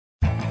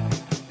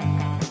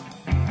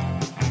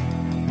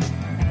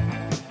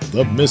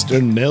The Mr.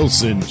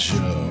 Nailsin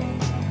Show.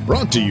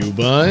 Brought to you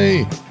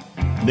by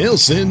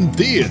Nailsin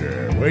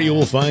Theater, where you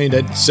will find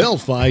at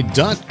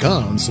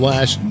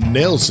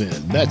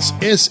sellfy.com/Nailsin. That's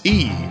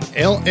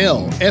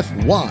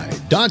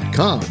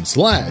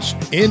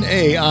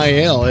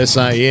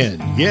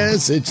sellfy.com/NAILSIN.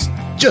 Yes, it's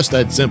just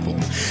that simple.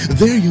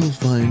 There you'll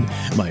find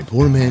my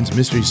poor man's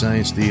Mystery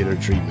Science Theater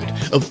treatment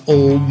of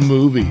old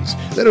movies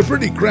that are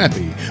pretty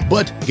crappy,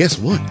 but guess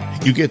what?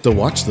 You get to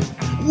watch them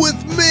with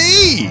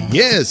me!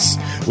 Yes,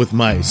 with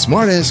my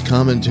smart-ass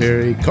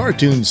commentary,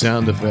 cartoon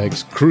sound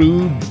effects,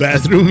 crude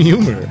bathroom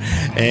humor,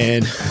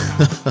 and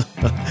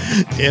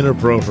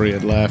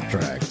inappropriate laugh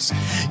tracks.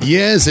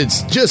 Yes,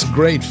 it's just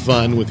great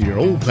fun with your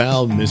old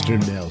pal,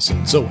 Mr.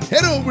 Nailsin. So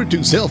head over to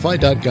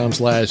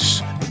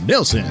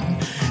sellfy.com/Nailsin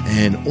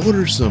and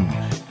order some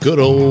good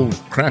old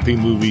crappy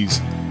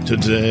movies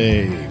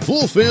today.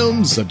 Full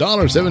films,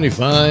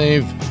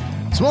 $1.75.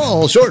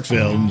 Small short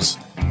films,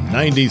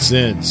 90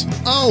 cents.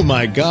 Oh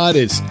my God,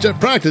 it's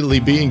practically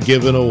being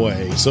given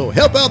away. So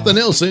help out the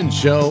Nailsin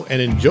Show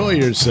and enjoy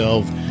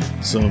yourself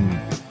some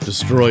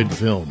destroyed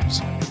films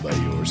by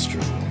yours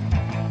truly.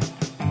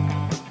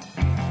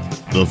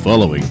 The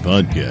following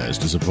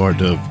podcast is a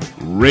part of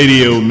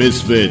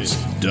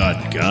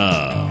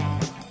RadioMisfits.com.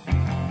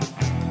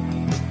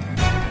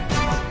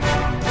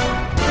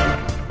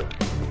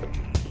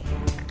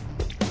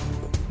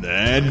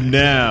 And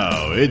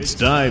now it's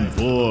time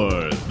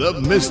for the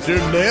Mr.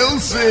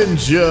 Nailsin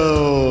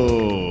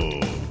Show.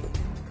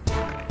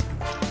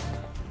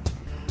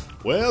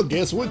 Well,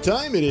 guess what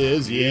time it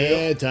is?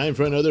 Yeah, time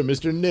for another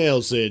Mr.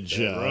 Nailsin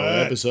Show,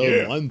 right,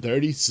 episode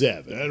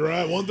 137. That's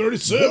right,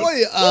 137.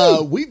 Boy,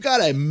 we've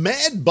got a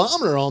mad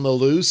bomber on the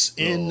loose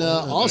in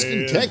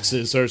Austin,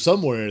 Texas, or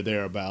somewhere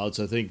thereabouts.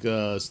 I think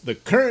the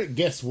current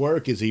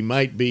guesswork is he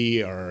might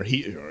be, or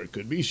it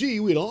could be she,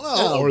 we don't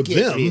know, or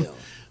them.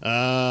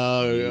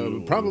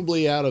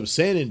 Probably out of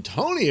San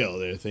Antonio,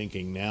 they're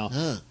thinking now,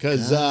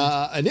 because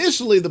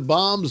initially the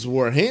bombs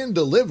were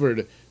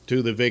hand-delivered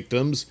to the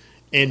victims,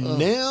 and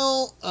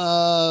now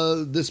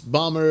this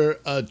bomber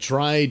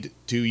tried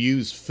to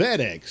use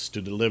FedEx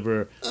to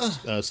deliver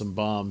some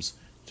bombs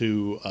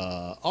to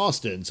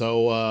Austin.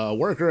 So a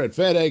worker at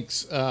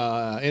FedEx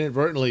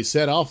inadvertently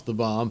set off the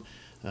bomb.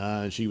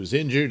 She was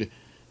injured.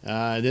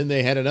 Then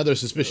they had another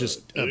suspicious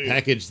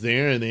package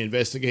there, and they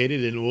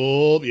investigated, and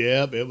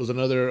it was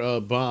another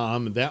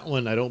bomb. That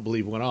one, I don't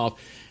believe, went off.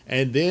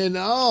 And then,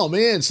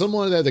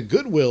 someone at the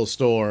Goodwill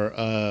store,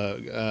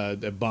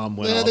 the bomb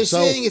went off. Well, they're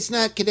saying it's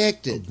not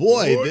connected.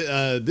 Boy,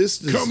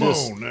 this is Come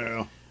on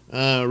now.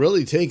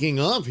 Really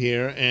taking off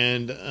here,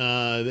 and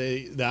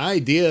the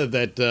idea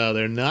that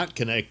they're not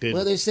connected.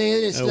 Well, they're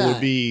saying it's not.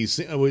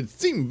 would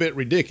seem a bit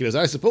ridiculous.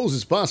 I suppose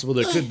it's possible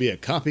there could be a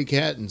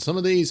copycat in some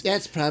of these.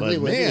 That's probably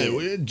what it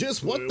is.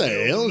 Just what the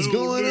hell is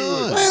going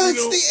on? Well,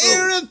 it's the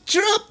era of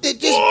Trump that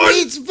just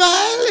breeds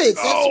violence.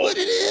 That's what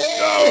it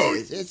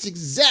is. That's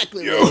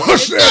exactly what it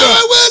is. No,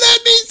 I will not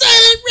be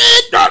silent,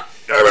 Red. God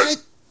damn it.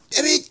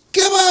 I mean,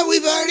 come on,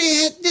 we've already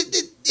had...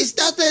 It's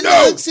not that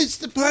long since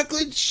the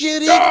Parkland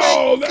shooting,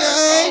 God.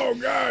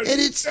 And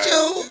it's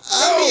so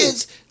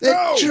obvious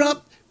that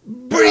Trump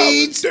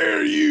breeds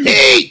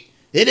hate.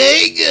 It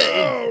ain't good.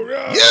 Oh,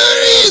 God.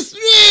 Furious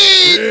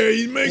Red. Yeah,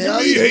 he's making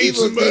me hate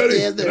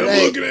somebody. I'm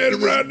looking at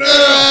him right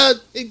now.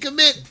 And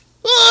commit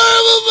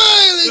horrible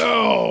violence.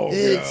 Oh,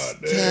 it's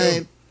God damn.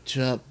 time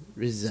Trump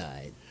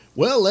resigned.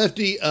 Well,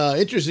 Lefty,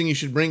 interesting you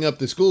should bring up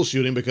the school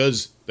shooting,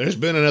 because there's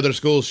been another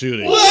school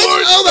shooting. What?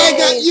 Oh, my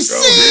God. You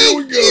see? Here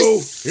we go.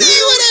 You see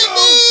what I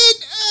mean?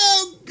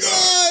 Oh,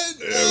 God.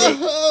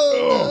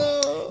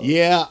 Oh, no.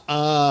 Yeah,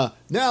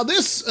 now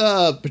this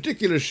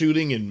particular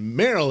shooting in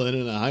Maryland,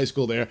 in a high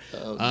school there,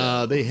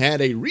 they had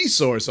a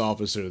resource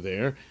officer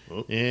there,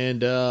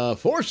 and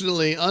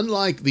fortunately,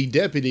 unlike the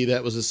deputy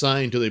that was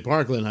assigned to the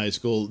Parkland High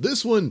School,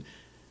 this one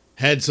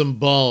had some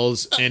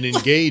balls and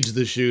engaged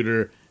the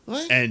shooter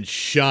and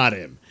shot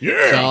him.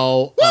 Yeah.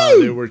 So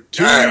there were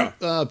two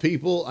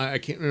people, I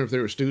can't remember if they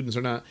were students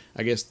or not,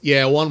 I guess,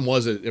 one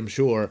was it, I'm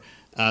sure,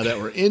 that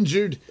were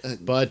injured,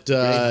 but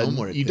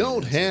you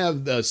don't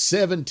have the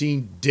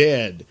 17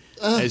 dead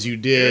as you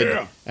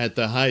did at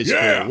the high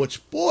school,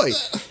 which, boy,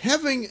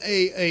 having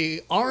a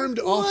armed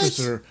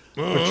officer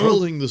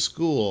patrolling the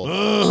school,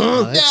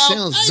 that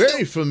sounds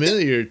very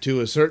familiar to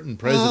a certain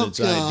president's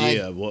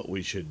idea of what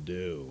we should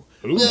do.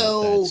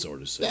 No. That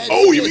sort of stuff.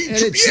 Oh, you mean,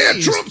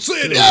 Trump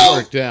said it.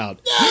 Worked out.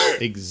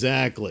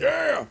 Exactly.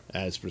 Yeah.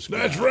 As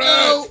prescribed. That's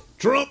right.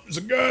 Trump is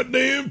a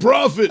goddamn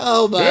prophet.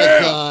 Oh, my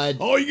God.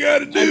 All you got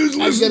to do is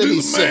listen to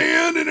the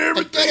man, and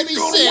everything's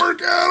going to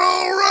work out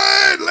all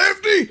right,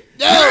 Lefty.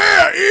 No.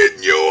 Yeah,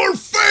 in your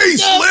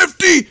face,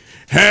 Lefty.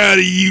 How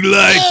do you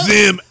like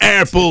them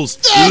apples,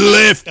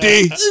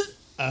 Lefty?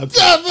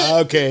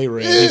 Okay,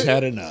 Ray, he's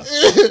had enough.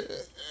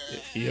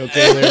 You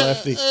okay there,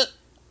 Lefty?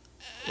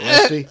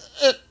 Lefty?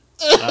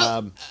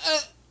 Okay,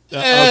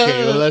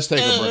 well, let's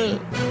take a break.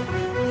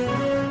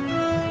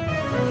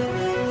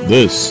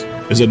 This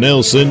is a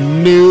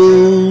Nailsin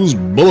News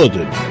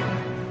Bulletin.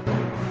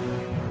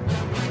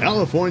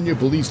 California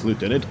police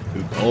lieutenant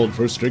who called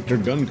for stricter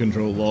gun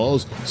control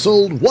laws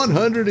sold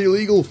 100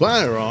 illegal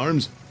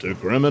firearms to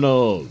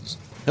criminals.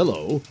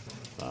 Hello,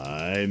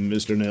 I'm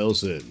Mr.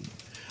 Nailsin.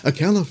 A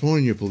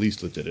California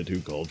police lieutenant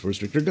who called for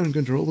stricter gun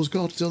control was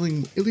caught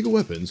selling illegal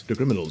weapons to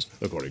criminals,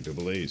 according to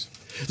police.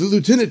 The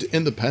lieutenant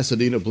in the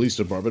Pasadena Police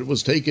Department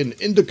was taken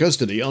into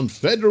custody on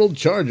federal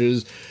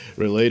charges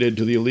related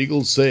to the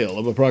illegal sale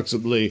of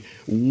approximately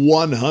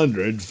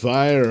 100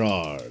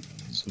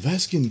 firearms.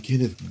 Vaskin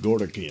Kenneth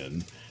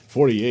Gordikian,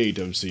 48,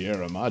 of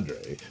Sierra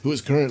Madre, who is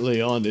currently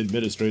on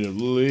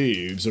administrative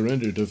leave,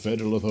 surrendered to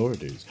federal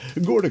authorities.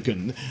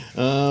 Gordican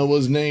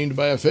was named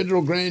by a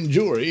federal grand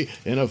jury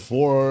in a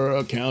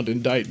 4-count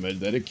indictment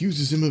that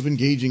accuses him of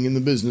engaging in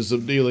the business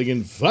of dealing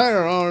in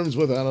firearms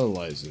without a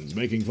license,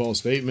 making false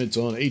statements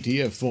on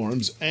ATF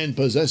forms, and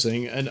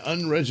possessing an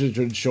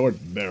unregistered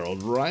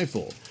short-barreled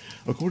rifle.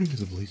 According to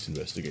the police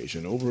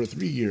investigation, over a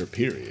 3-year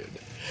period,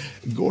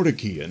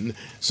 Gordikian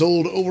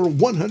sold over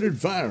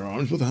 100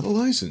 firearms without a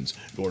license.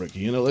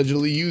 Gordikian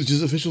allegedly used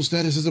his official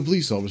status as a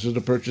police officer to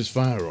purchase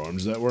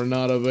firearms that were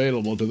not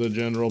available to the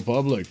general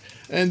public,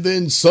 and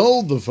then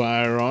sold the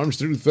firearms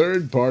through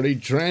third-party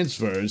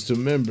transfers to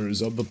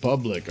members of the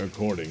public,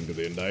 according to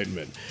the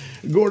indictment.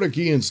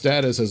 Gordikian's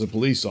status as a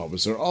police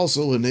officer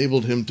also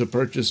enabled him to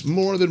purchase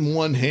more than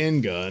one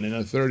handgun in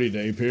a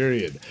 30-day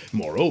period.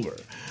 Moreover,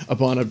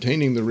 upon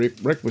obtaining the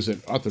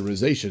requisite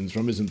authorizations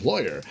from his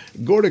employer,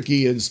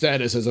 Gordikian's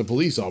status as a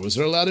police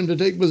officer allowed him to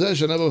take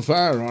possession of a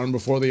firearm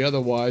before the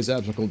otherwise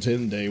applicable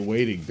 10-day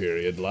waiting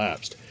period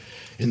lapsed.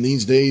 In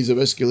these days of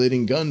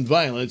escalating gun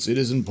violence, it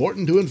is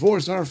important to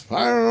enforce our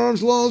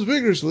firearms laws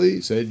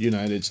vigorously, said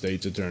United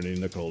States Attorney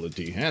Nicola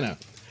T. Hanna.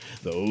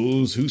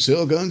 Those who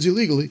sell guns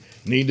illegally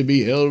need to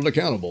be held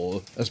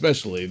accountable,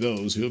 especially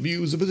those who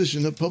abuse a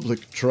position of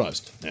public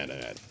trust.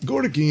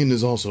 Gordikian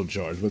is also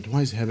charged with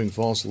twice having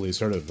falsely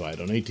certified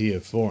on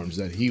ATF forms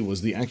that he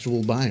was the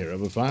actual buyer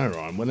of a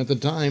firearm, when at the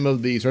time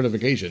of the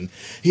certification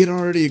he had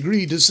already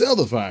agreed to sell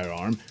the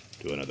firearm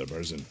to another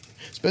person.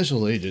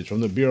 Special agents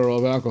from the Bureau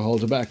of Alcohol,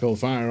 Tobacco,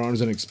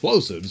 Firearms, and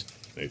Explosives,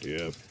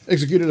 ATF,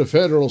 executed a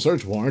federal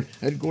search warrant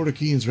at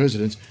Gordikian's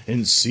residence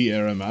in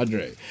Sierra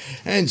Madre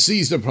and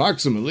seized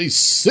approximately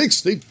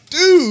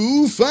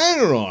 62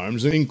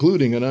 firearms,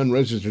 including an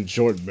unregistered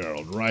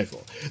short-barreled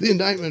rifle. The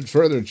indictment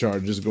further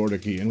charges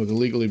Gordikian with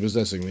illegally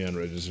possessing the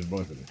unregistered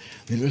weapon.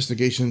 The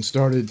investigation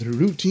started through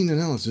routine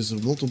analysis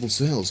of multiple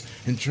cells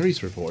and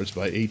trace reports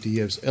by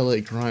ATF's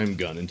LA Crime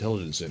Gun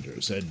Intelligence Center,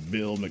 said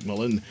Bill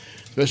McMullen,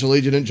 special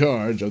agent in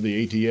charge of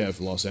the ATF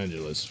Los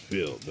Angeles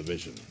Field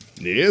Division.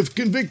 If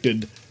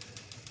convicted,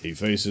 he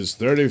faces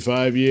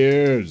 35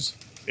 years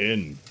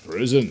in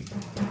prison.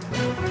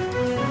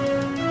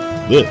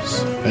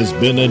 This has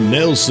been a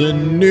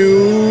Nailsin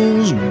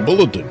News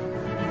Bulletin.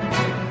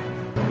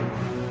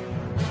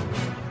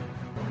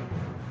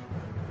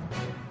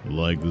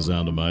 Like the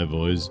sound of my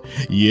voice?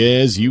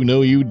 Yes, you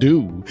know you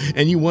do,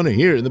 and you want to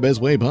hear it in the best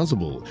way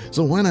possible.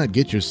 So why not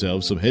get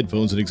yourself some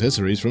headphones and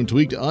accessories from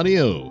Tweaked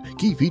Audio?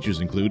 Key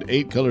features include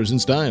 8 colors and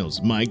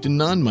styles, mic'd and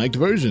non-mic'd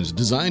versions,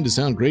 designed to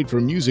sound great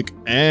for music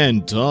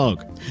and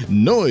talk.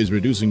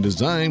 Noise-reducing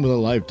design with a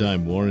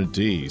lifetime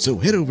warranty. So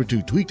head over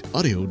to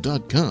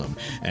tweakedaudio.com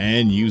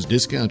and use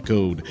discount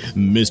code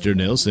Mr.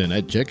 Nailsin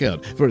at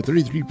checkout for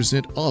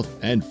 33% off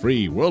and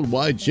free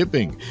worldwide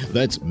shipping.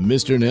 That's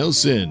Mr.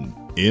 Nailsin.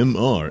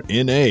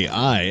 MRNAILSIN.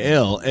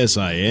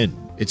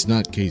 It's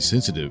not case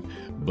sensitive,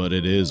 but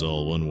it is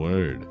all one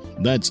word.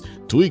 That's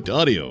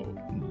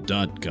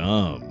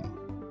tweakedaudio.com.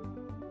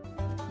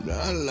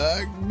 I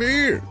like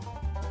beer.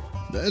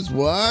 That's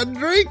why I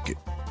drink it.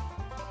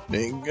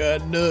 Ain't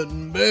got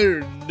nothing better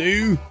to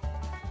do.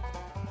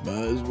 Might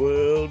as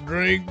well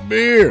drink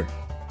beer.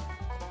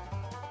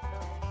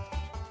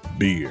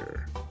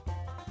 Beer.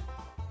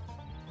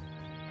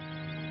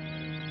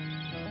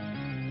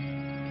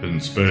 In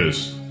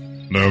space,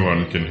 no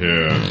one can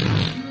hear.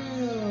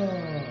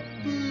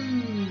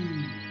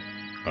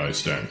 I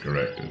stand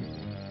corrected.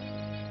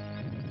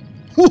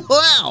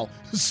 Wow!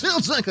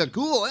 Sounds like a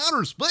cool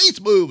outer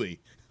space movie.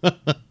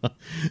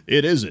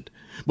 It isn't.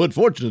 But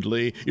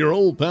fortunately, your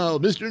old pal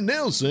Mr.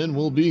 Nailsin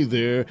will be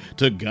there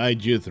to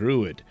guide you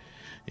through it.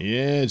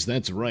 Yes,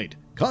 that's right.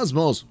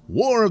 Cosmos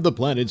War of the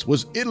Planets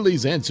was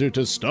Italy's answer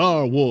to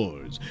Star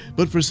Wars.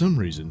 But for some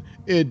reason,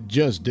 it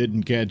just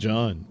didn't catch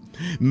on.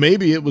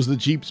 Maybe it was the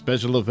cheap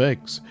special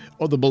effects,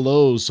 or the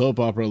below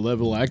soap opera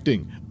level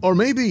acting, or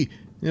maybe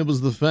it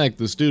was the fact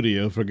the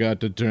studio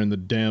forgot to turn the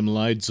damn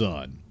lights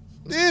on.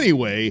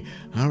 Anyway,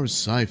 our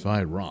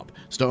sci-fi romp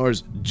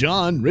stars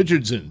John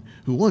Richardson,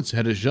 who once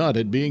had a shot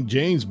at being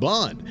James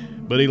Bond,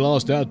 but he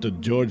lost out to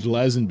George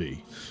Lazenby.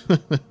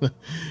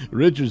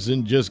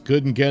 Richardson just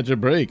couldn't catch a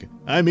break.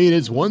 I mean,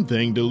 it's one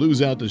thing to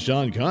lose out to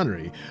Sean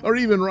Connery, or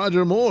even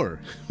Roger Moore,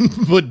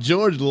 but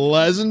George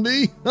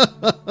Lazenby?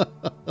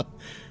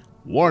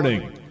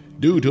 Warning,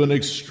 due to an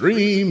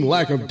extreme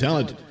lack of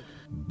talent,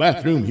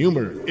 bathroom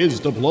humor is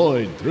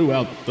deployed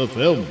throughout the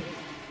film.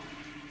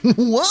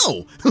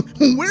 Whoa!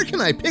 Where can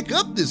I pick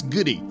up this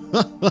goodie?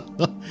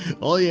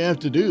 All you have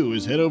to do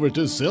is head over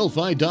to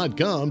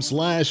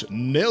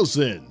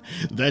sellfy.com/Nailsin.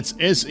 That's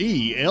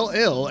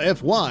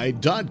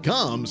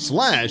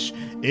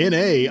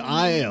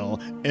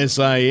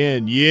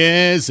sellfy.com/NAILSIN.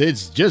 Yes,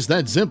 it's just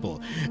that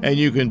simple. And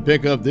you can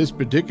pick up this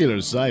particular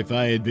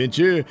sci-fi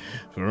adventure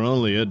for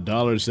only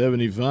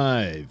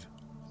 $1.75.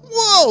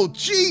 Whoa,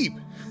 cheap!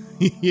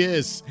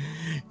 Yes,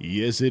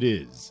 it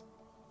is.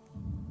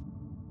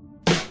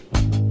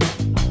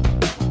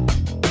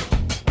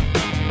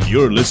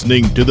 You're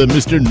listening to the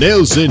Mr.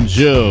 Nailsin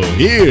Show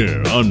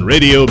here on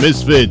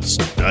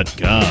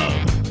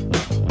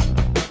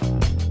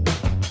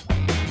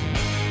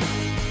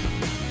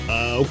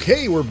RadioMisfits.com.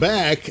 Okay, we're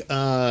back.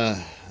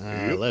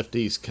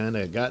 Lefty's kind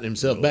of gotten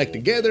himself back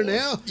together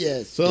now.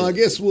 Yes. So I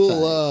guess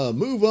we'll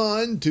move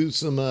on to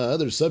some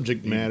other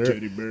subject matter.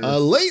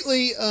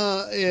 Lately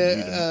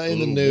in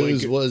the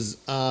news was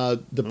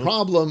the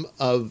problem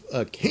of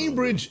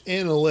Cambridge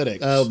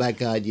Analytics. Oh, my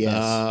God, yes.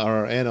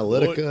 Or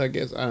Analytica, I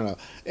guess. I don't know.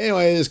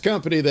 Anyway, this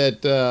company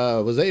that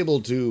was able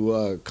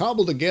to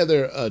cobble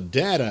together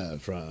data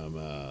from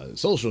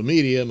social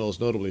media,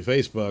 most notably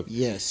Facebook.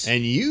 Yes.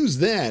 And use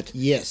that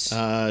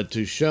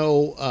to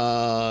show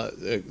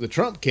the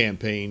Trump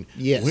campaign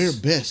where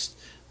best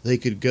they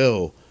could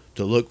go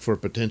to look for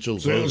potential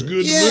voters. Sounds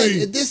good to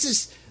me. And this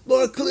is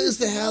more clues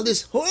to how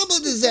this horrible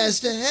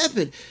disaster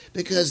happened,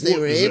 because they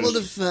were able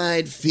to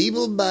find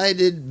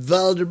feeble-minded,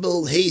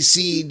 vulnerable,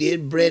 hayseed,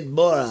 inbred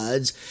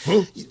morons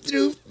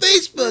through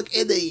Facebook,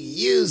 and they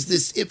used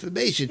this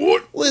information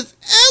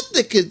without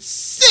the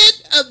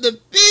consent of the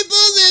people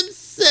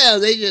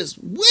themselves. They just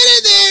went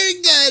in there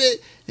and got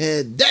it,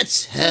 and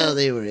that's how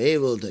they were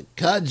able to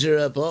conjure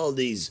up all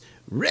these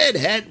red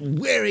hat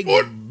wearing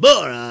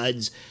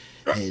morons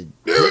and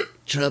put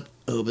Trump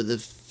over the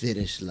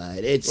finish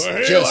line. It's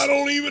hell, I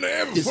don't even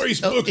have a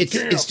Facebook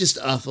account. It's just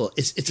awful.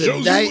 It's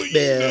a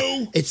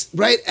nightmare. It's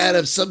right out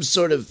of some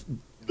sort of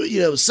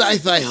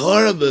sci-fi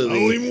horror movie. I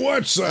don't even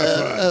watch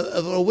sci-fi.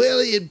 Of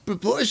Orwellian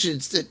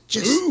proportions that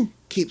just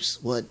keeps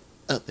one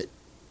up at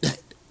night.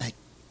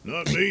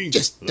 Not me.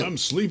 I'm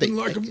sleeping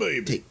like a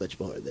baby. Take much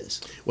more of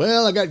this.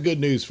 Well, I got good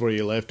news for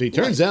you, Lefty.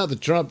 Turns out the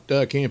Trump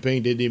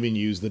campaign didn't even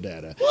use the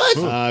data. What?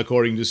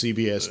 According to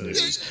CBS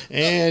News.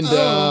 And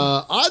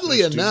oddly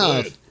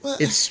enough,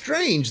 it's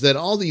strange that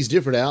all these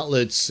different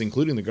outlets,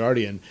 including The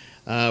Guardian,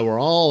 were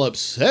all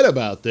upset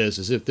about this,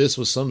 as if this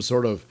was some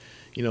sort of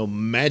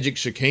magic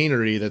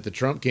chicanery that the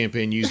Trump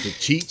campaign used to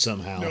cheat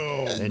somehow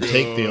and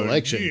take the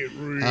election.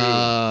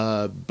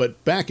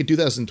 But back in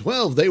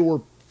 2012, they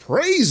were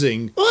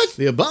praising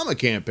the Obama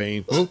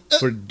campaign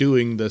for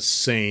doing the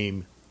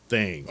same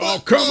thing.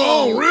 Oh, come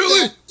on,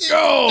 really?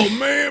 Oh,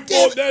 man,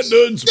 boy, that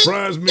doesn't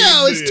surprise me.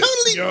 No, it's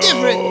totally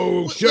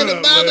different. Shut when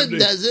up, Obama Lefty.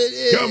 does it,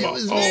 it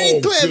was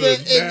very clever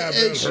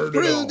and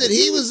proved that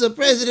he was the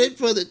president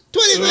for the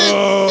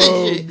 21st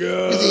century.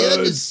 Because he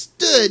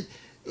understood,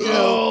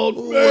 what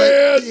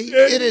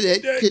the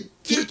internet could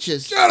teach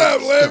us. Shut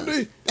up,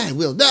 Lefty. I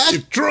will not.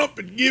 If Trump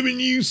had given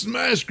you some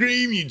ice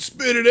cream, you'd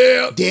spit it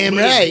out. Damn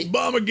but right. If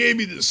Obama gave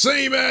you the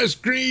same ice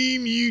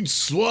cream, you'd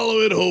swallow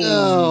it whole.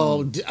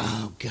 Oh,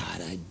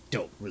 God, I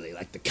don't really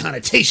like the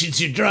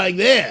connotations you're drawing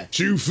there.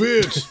 Chew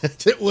fish.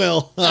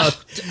 Well,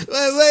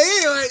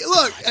 anyway,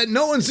 look,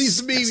 no one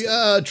seems to be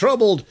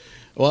troubled.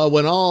 Well,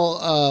 when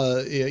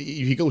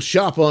you go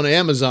shop on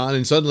Amazon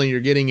and suddenly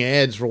you're getting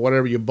ads for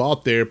whatever you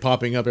bought there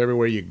popping up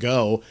everywhere you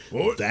go,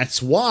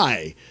 that's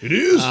why. It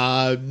is?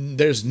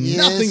 There's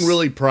nothing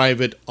really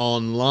private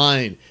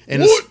online,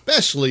 and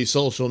especially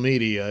social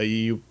media.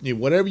 You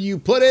whatever you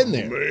put in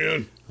there.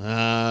 Man.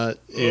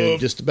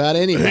 Just about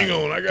anybody hang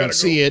on, I gotta can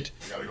see it.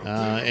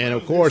 And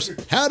of course,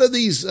 how do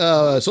these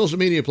social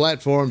media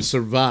platforms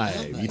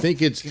survive? You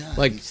think it's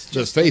like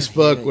the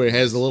Facebook where it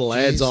has the little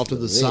ads off to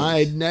the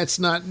side, and that's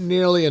not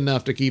nearly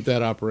enough to keep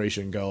that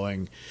operation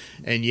going.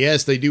 And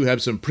yes, they do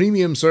have some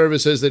premium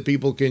services that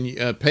people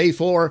can pay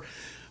for,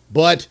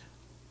 but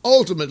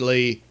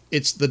ultimately,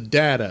 it's the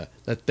data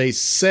that they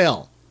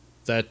sell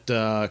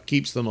that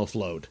keeps them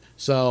afloat.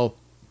 So,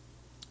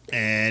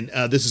 and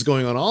this is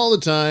going on all the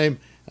time.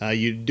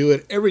 You do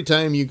it every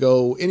time you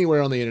go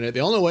anywhere on the internet.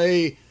 The only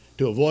way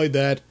to avoid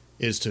that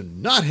is to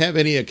not have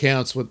any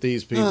accounts with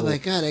these people. Oh, my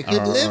God, I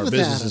couldn't live without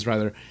businesses, them.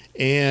 rather.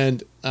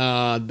 And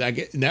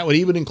that would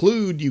even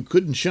include you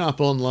couldn't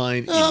shop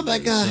online. Oh, my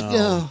God,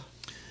 no.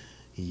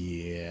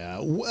 Yeah.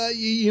 Well,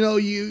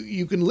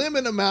 you can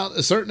limit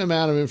a certain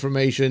amount of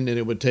information, and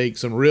it would take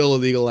some real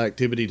illegal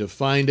activity to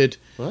find it.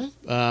 What?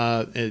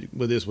 And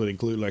this would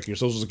include like your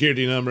social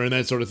security number and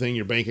that sort of thing,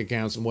 your bank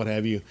accounts and what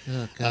have you.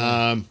 Oh,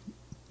 God.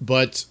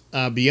 But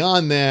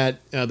beyond that,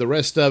 the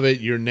rest of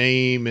it, your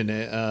name and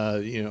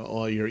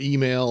or your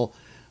email,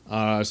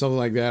 something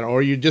like that,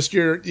 or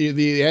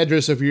the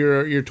address of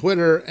your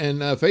Twitter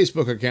and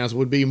Facebook accounts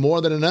would be more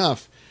than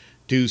enough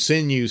to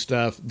send you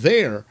stuff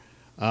there.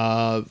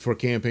 for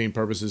campaign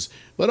purposes.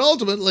 But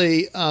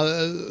ultimately,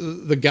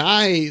 the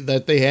guy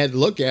that they had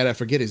look at, I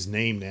forget his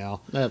name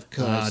now. Of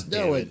course.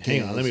 No one cares.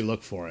 Hang on, let me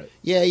look for it.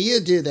 Yeah, you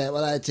do that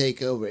while I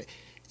take over.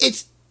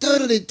 It's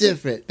totally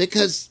different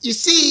because, you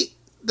see,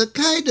 the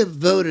kind of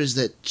voters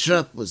that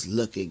Trump was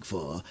looking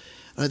for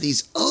are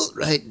these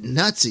alt-right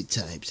Nazi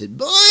types. And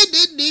boy,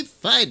 didn't he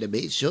find them.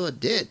 He sure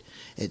did.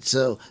 And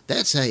so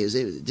that's how he was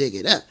able to dig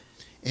it up.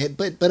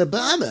 But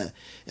Obama,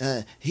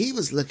 he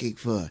was looking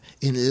for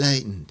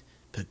enlightened,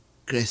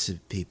 progressive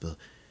people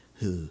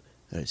who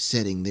are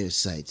setting their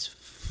sights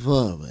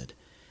forward.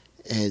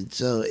 And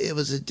so it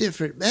was a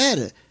different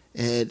matter.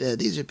 And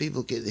these are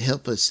people who can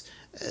help us,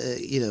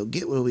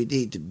 get where we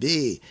need to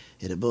be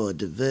in a more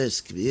diverse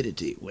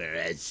community.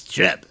 Whereas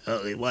Trump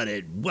only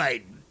wanted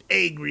white,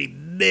 angry,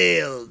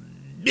 male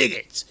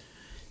bigots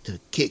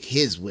to kick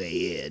his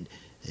way in.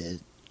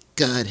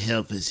 God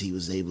help us, he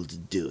was able to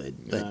do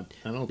it. But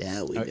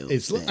now we know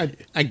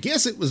I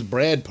guess it was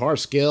Brad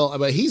Parscale.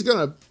 But he's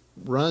going to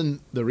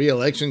run the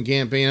re-election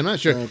campaign. I'm not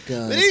sure. Oh,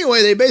 but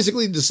anyway, they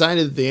basically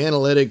decided that the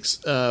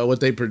analytics, what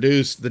they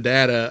produced, the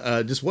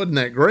data, just wasn't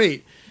that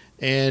great.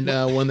 And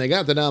when they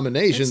got the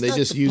nomination, they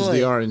just used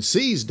the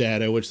RNC's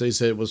data, which they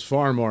said was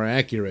far more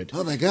accurate.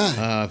 Oh, my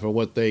God. For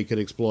what they could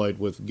exploit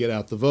with get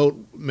out the vote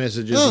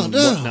messages and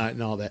whatnot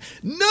and all that.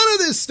 None of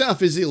this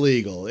stuff is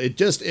illegal. It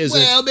just isn't.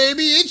 Well,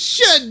 maybe it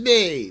should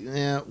be.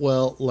 Yeah,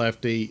 well,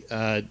 Lefty,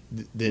 then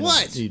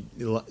what?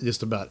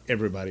 Just about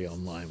everybody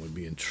online would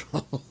be in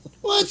trouble.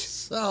 What?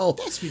 So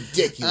that's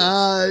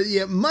ridiculous.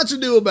 Yeah, much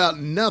ado about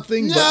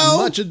nothing. No. But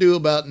much ado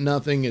about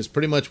nothing is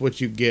pretty much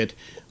what you get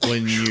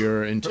when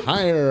your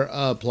entire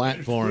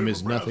platform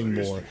is nothing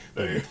more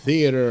than a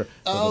theater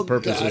for the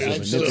purposes of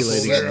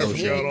manipulating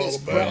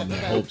emotions in the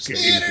hopes that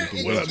you can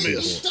convince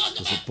people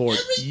to support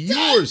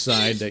your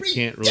side that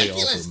can't really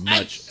offer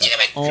much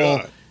at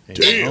all. And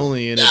you're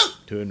only in it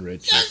to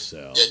enrich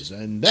yourselves.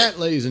 And that,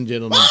 ladies and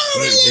gentlemen,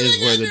 is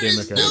where the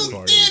Democratic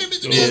Party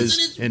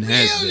is and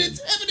has been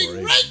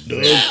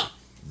for a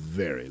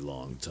very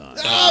long time.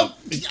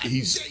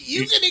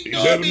 You can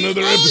ignore me all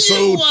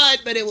you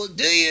want, but it will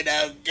do you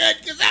no good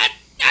because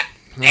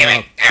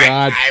oh,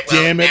 God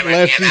damn it,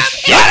 Lefty.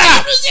 Shut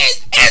up!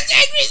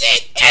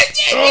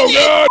 Oh,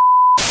 God!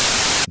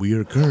 We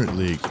are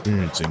currently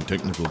experiencing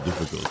technical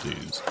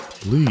difficulties.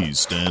 Please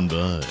stand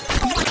by.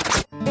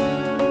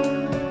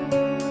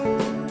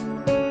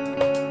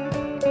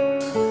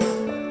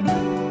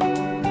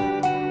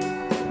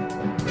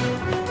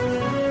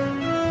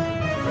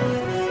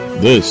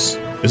 This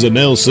is a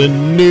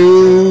Nailsin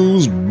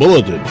News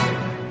Bulletin.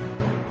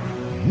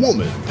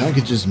 Woman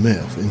packages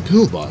meth in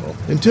pill bottle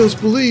and tells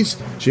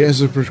police she has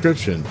a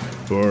prescription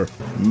for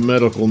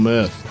medical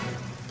meth.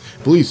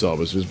 Police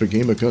officers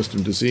became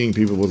accustomed to seeing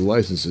people with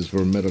licenses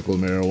for medical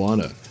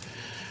marijuana.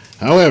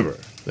 However,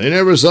 they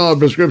never saw a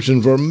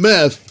prescription for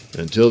meth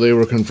until they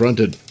were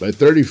confronted by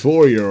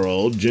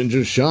 34-year-old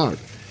Ginger Sharp,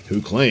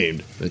 who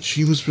claimed that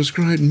she was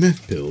prescribed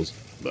meth pills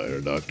by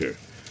her doctor.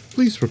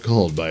 Police were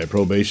called by a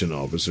probation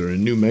officer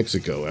in New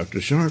Mexico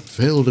after Sharp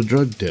failed a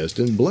drug test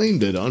and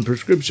blamed it on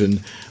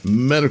prescription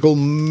medical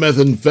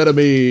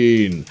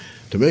methamphetamine.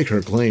 To make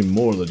her claim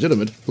more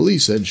legitimate,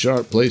 police said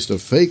Sharp placed a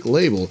fake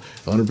label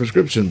on a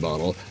prescription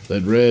bottle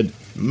that read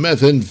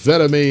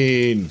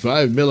methamphetamine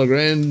 5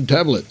 milligram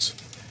tablets.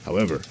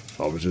 However,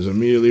 officers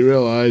immediately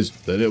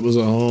realized that it was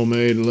a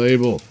homemade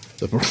label.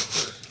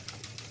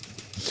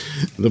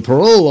 The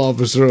parole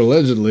officer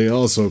allegedly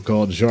also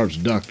called Sharp's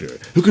doctor,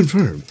 who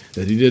confirmed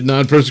that he did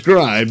not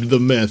prescribe the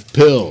meth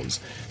pills.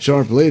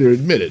 Sharp later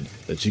admitted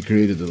that she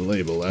created the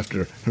label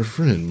after her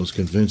friend was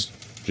convinced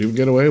she would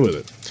get away with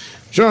it.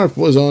 Sharp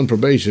was on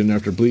probation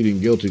after pleading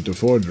guilty to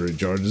forgery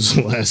charges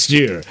last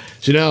year.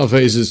 She now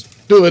faces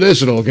 2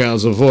 additional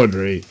counts of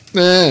forgery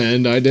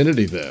and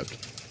identity theft.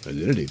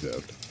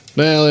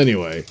 Well,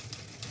 anyway.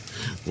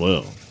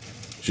 Well,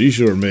 she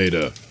sure made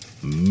a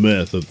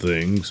meth of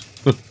things.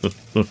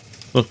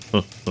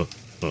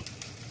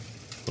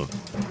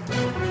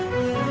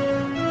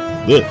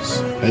 This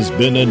has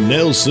been a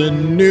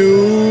Nailsin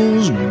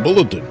News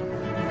Bulletin.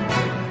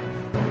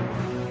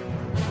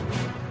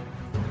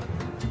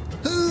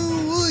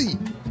 Hooey!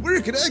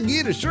 Where could I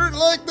get a shirt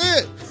like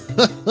that?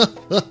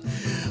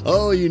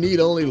 Oh, you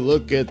need only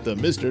look at the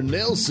Mr.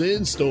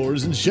 Nailsin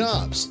stores and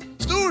shops.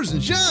 Stores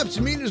and shops?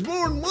 You mean there's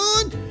more than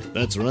one?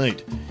 That's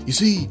right. You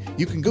see,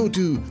 you can go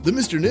to the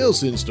Mr.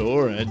 Nailsin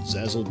store at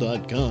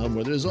Zazzle.com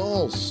where there's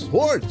all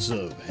sorts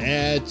of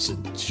hats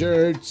and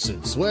shirts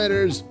and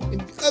sweaters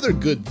and other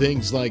good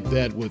things like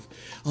that with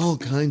all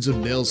kinds of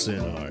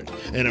Nailsin art.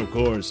 And of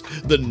course,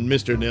 the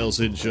Mr.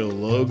 Nailsin Show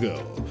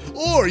logo.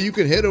 Or you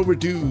can head over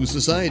to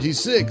Society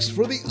 6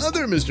 for the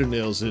other Mr.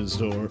 Nailsin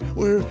store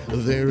where,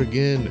 there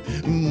again,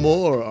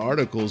 more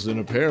articles and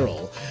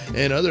apparel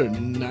and other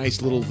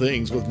nice little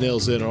things with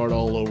Nailsin art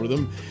all over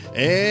them.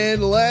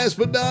 And last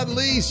but not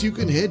least, you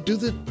can head to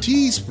the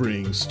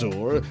Teespring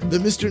store, the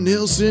Mr.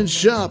 Nailsin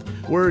shop,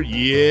 where,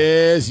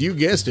 yes, you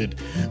guessed it,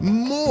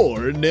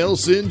 more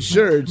Nailsin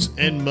shirts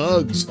and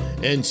mugs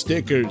and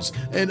stickers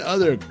and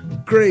other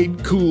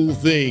great cool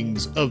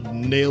things of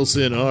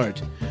Nailsin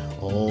art.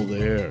 All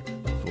there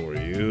for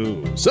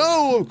you.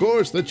 So, of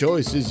course, the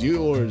choice is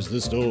yours.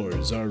 The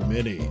stores are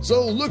many.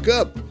 So look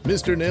up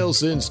Mr.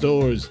 Nailsin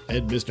stores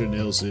at Mr.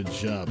 Nailsin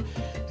shop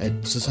at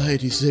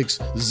Society6,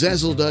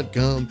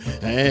 Zazzle.com,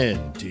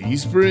 and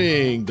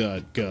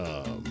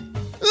Teespring.com.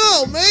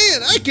 Oh,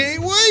 man, I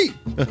can't wait!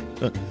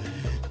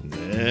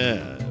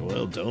 Yeah,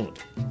 well, don't.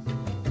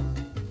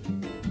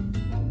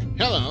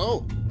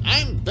 Hello,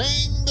 I'm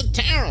Bang the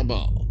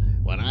Terrible.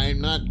 When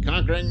I'm not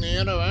conquering the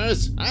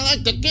universe, I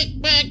like to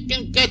kick back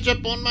and catch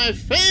up on my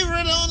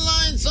favorite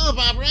online soap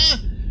opera,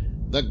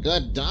 The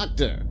Good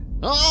Doctor.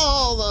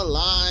 All the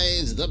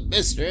lies, the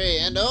mystery,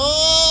 and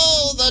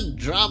all the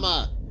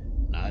drama.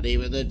 Not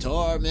even the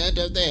torment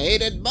of the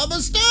hated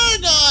Bubba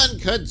Stargon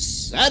could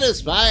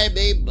satisfy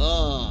me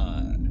more.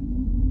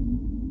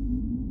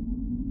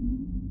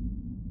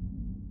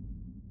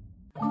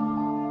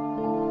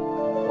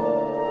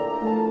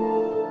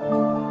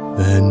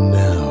 And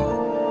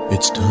now,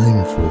 it's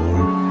time for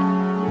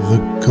The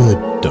Good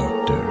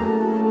Doctor.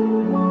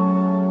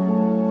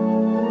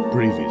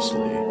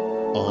 Previously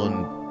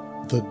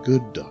on The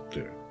Good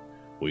Doctor,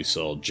 we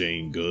saw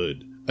Jane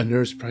Good, a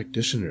nurse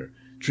practitioner,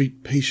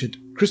 treat patient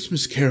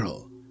Christmas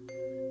Carol.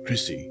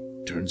 Chrissy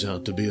turns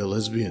out to be a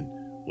lesbian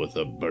with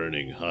a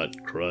burning hot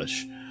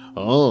crush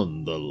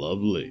on the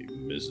lovely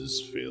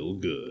Mrs.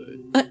 Feelgood.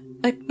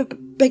 I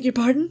beg your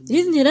pardon?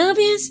 Isn't it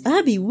obvious?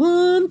 I be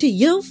warm to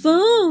your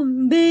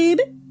phone,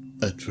 baby.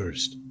 At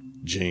first,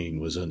 Jane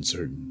was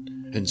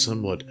uncertain and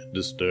somewhat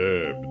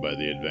disturbed by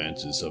the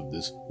advances of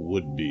this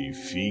would-be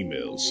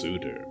female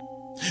suitor.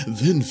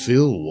 Then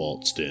Phil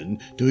waltzed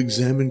in to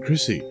examine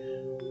Chrissy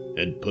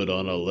and put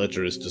on a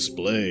lecherous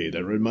display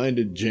that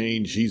reminded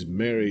Jane she's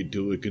married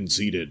to a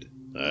conceited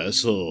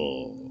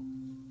asshole.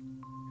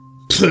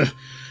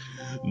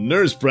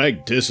 Nurse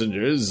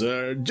practitioners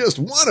are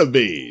just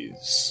wannabes.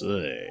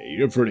 Say,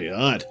 you're pretty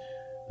hot.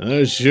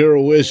 I sure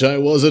wish I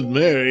wasn't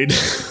married.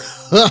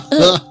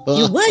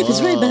 Your wife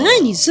is right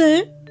behind you,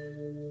 sir.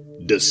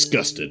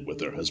 Disgusted with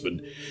her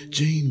husband,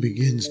 Jane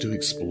begins to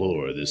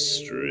explore this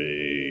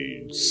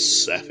strange,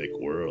 sapphic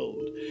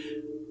world,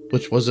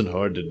 which wasn't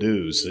hard to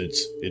do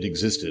since it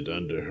existed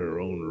under her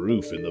own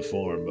roof in the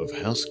form of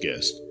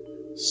houseguest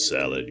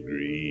Salad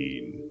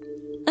Green.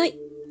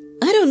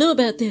 I don't know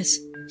about this.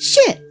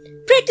 Shit!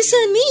 Practice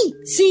on me!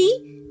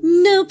 See?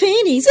 No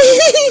panties.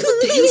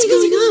 What the hell's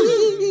going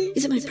on?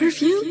 Is it my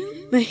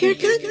perfume? My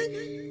haircut?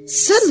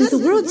 Suddenly the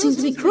world seems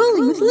to be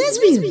crawling with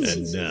lesbians.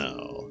 And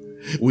now,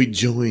 we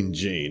join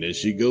Jane as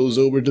she goes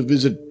over to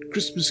visit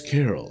Christmas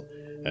Carol.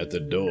 At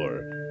the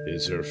door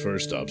is her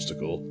first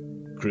obstacle,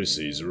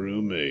 Chrissy's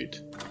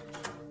roommate.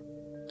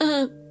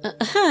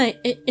 Hi,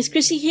 is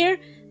Chrissy here?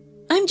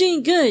 I'm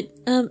Jane Good,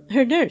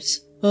 her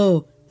nurse.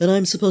 Oh, and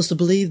I'm supposed to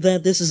believe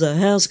that this is a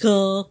house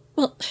call?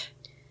 Well,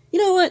 you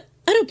know what?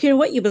 I don't care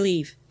what you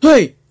believe.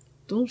 Hey!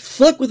 Don't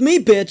fuck with me,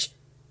 bitch!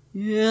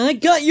 Yeah, I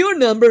got your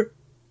number!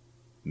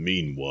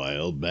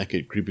 Meanwhile, back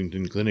at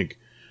Creepington Clinic,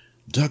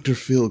 Dr.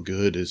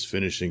 Feelgood is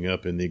finishing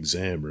up in the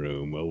exam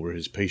room over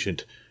his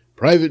patient,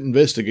 private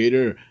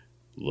investigator,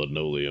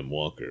 Linoleum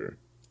Walker.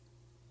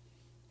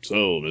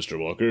 So, Mr.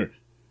 Walker,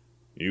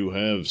 you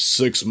have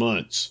 6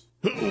 months.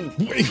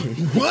 Wait,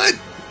 what?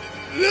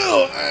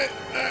 No,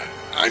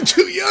 I'm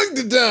too young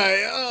to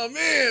die. Oh,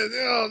 man.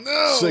 Oh,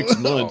 no. 6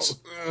 months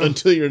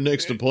until your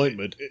next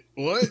appointment.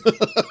 What?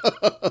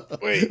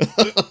 Wait.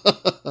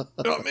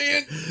 Oh,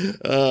 man.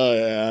 Oh,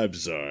 yeah, I'm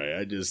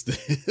sorry.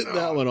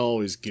 That one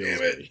always kills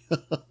me.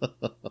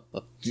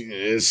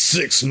 Yeah,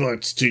 6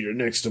 months to your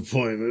next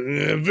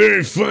appointment.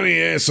 Very funny,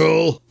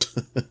 asshole.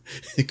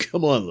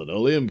 Come on,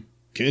 Linoleum.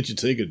 Can't you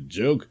take a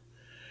joke?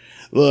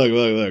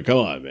 Look. Come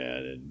on,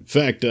 man. In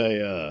fact,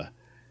 I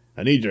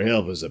need your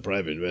help as a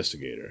private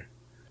investigator.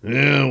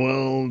 Yeah,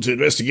 well, to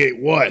investigate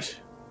what?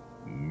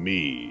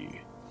 Me.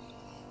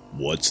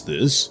 What's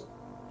this?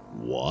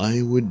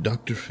 Why would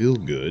Dr.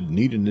 Feelgood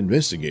need an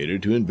investigator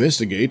to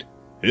investigate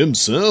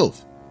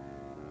himself?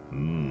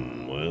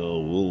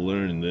 Well, we'll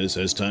learn this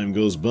as time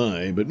goes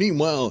by, but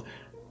meanwhile,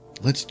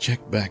 let's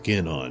check back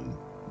in on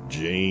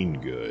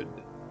Jane Good.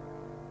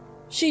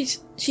 She's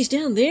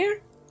down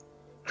there?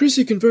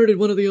 Chrissy converted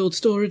one of the old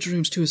storage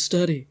rooms to a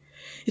study.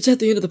 It's at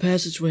the end of the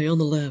passageway on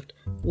the left.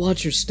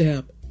 Watch your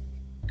step.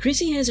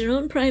 Chrissy has her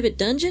own private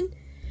dungeon?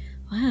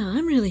 Wow,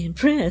 I'm really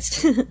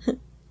impressed.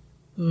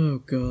 Oh,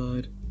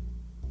 God.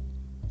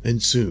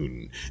 And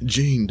soon,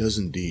 Jane does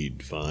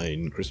indeed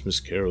find Christmas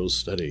Carol's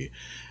study,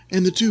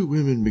 and the two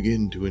women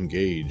begin to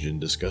engage in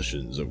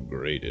discussions of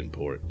great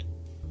import.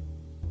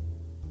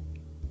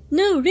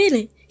 No,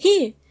 really.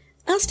 Here,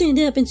 I'll stand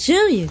up and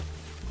show you.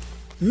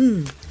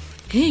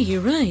 Hey,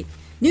 you're right.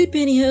 Nude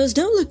pantyhose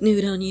don't look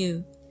nude on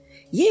you.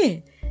 Yeah.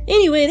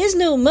 Anyway, there's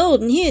no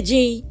mold in here,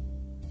 G.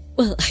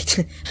 Well,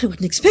 I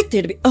wouldn't expect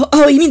there to be...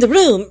 Oh, you mean the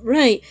room?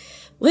 Right.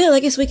 Well, I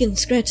guess we can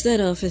scratch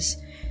that off as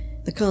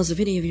the cause of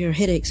any of your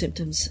headache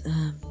symptoms.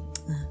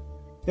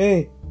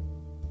 Hey,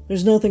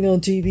 there's nothing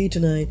on TV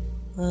tonight.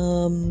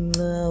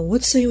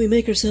 Let's say we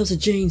make ourselves a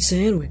Jane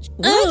sandwich.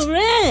 What? All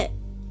right.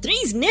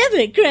 Three's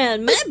never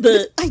crowned my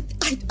butt.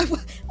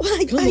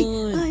 Come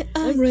on,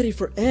 I'm ready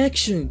for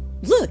action.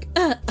 Look,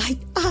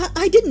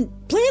 I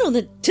didn't plan on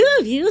the two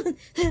of you.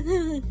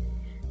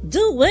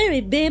 Don't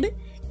worry, baby.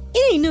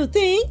 It ain't no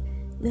thing.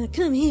 Now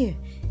come here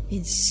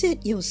and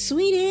sit your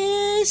sweet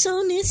ass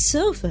on this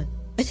sofa.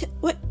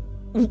 What?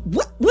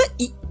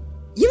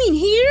 You mean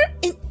here?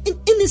 In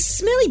this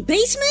smelly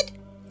basement?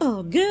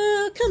 Oh,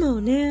 girl, come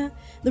on now.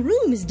 The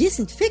room is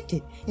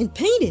disinfected and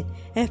painted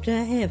after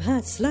I have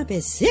hot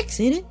sloppy sex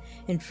in it.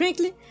 And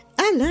frankly,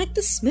 I like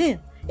the smell.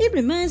 It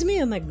reminds me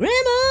of my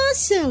grandma's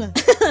cellar.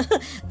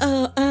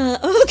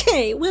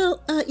 Okay,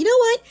 well, you know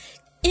what?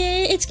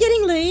 It's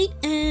getting late,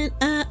 and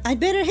I'd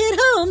better head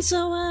home,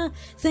 so,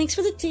 thanks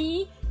for the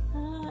tea,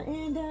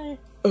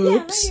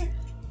 Oops. Yeah,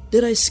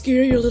 Did I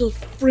scare your little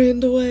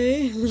friend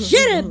away?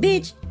 shut up,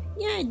 bitch!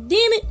 God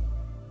damn it!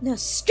 Now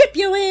strip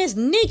your ass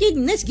naked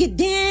and let's get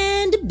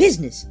down to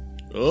business.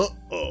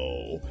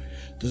 Uh-oh.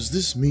 Does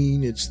this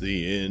mean it's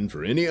the end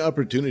for any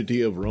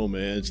opportunity of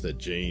romance that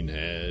Jane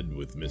had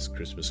with Miss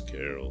Christmas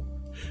Carol?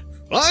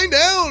 Find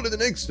out in the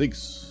next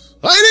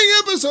exciting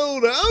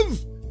episode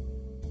of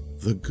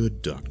The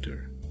Good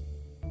Doctor.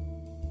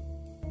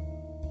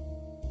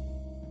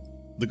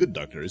 The Good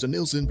Doctor is a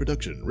Nailsin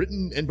production,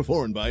 written and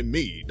performed by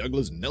me,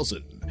 Douglas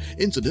Nelson.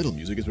 Incidental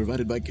music is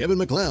provided by Kevin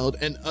MacLeod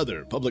and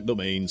other public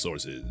domain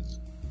sources.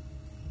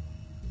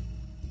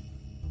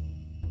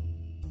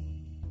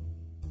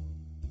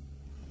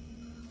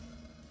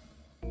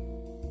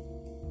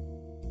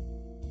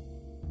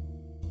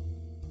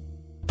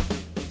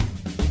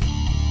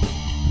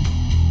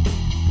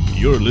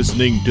 You're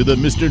listening to the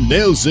Mr.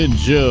 Nailsin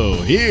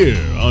Show here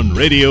on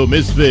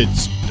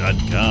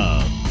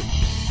RadioMisfits.com.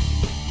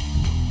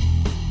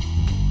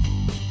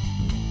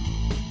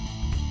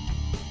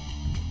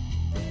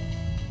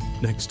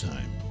 Next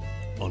time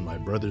on My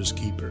Brother's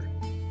Keeper.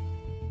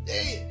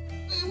 Hey,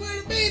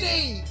 where the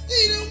mayonnaise?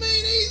 They no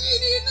mayonnaise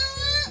in here, no?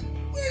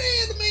 Where the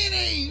hell the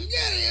mayonnaise? You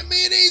gotta have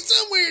mayonnaise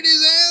somewhere in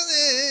this house.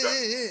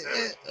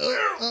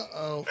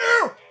 Uh-oh.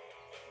 Daryl!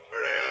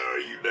 Where the hell are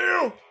you,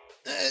 Daryl?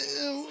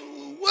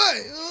 What?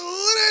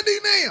 What I do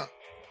now?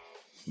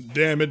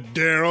 Damn it,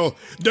 Daryl.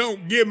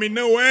 Don't give me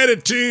no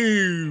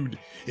attitude.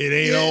 It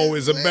ain't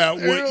always about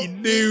what you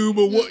do,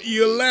 but what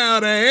you allow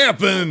to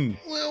happen.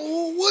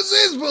 Well, what's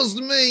that supposed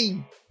to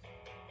mean?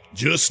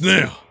 Just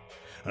now,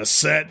 I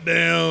sat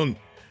down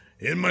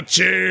in my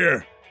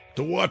chair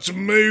to watch a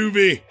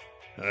movie.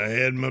 I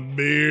had my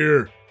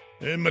beer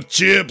and my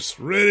chips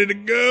ready to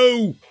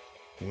go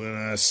when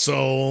I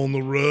saw on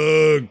the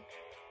rug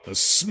a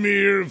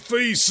smear of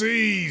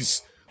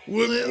feces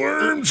with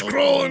worms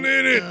crawling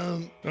in it.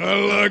 I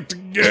like to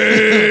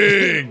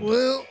gag.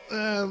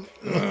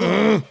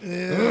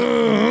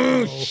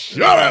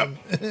 Shut up!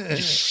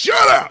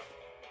 Shut up!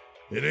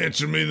 And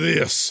answer me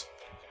this.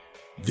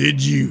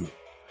 Did you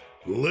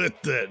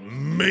let that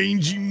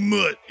mangy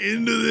mutt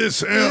into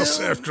this house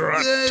after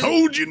I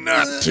told you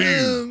not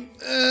to?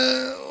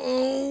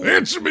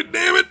 Answer me,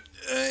 damn it!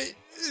 Yes,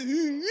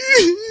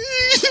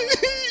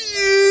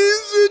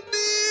 I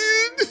did.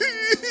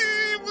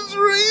 It was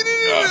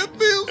raining and I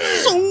felt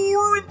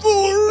sorry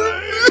for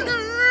him.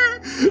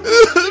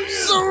 I'm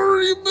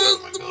sorry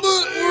about the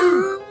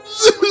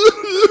buttworms.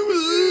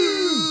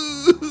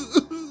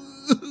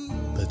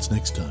 That's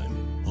next time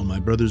on My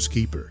Brother's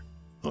Keeper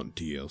on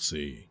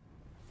TLC.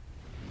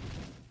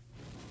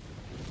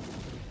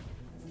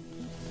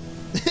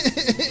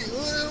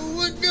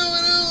 What's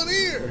going on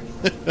here?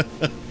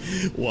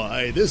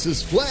 Why, this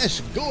is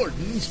Flash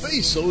Gordon,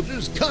 Space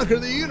Soldiers Conquer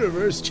the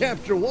Universe,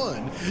 Chapter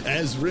 1,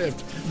 as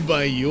riffed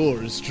by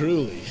yours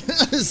truly.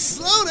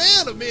 Slow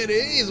down a minute.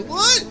 Is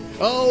what?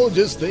 Oh,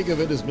 just think of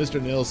it as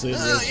Mr. Nelson.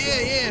 Oh,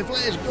 yeah,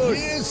 Flash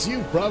Gordon. Yes,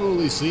 you've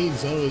probably seen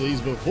some of these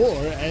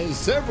before, as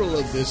several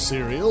of this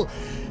serial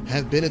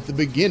have been at the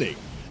beginning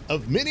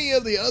of many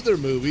of the other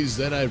movies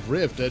that I've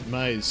riffed at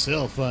my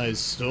Selfie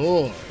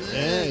store.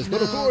 Yes,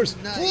 but of course,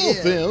 full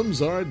films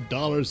are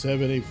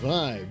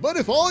 $1.75. But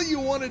if all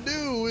you want to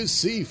do is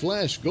see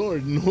Flash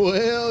Gordon,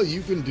 well,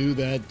 you can do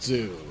that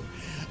too.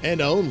 And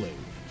only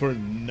for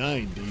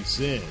 90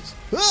 cents.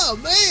 Oh,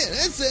 man,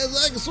 that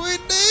sounds like a sweet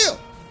deal.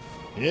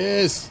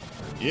 Yes,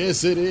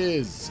 it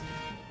is.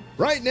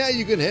 Right now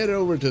you can head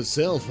over to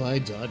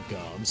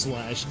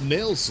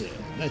sellfy.com/Nailsin.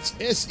 That's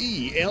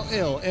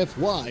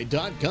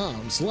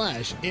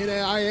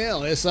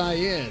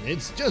SELLFY.com/NAILSIN.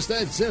 It's just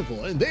that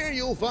simple. And there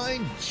you'll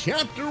find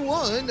Chapter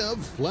 1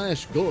 of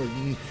Flash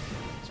Gordon,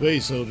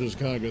 Space Soldiers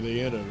Conquer the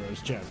Universe,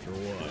 Chapter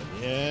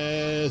 1.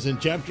 Yes, in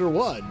Chapter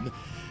 1,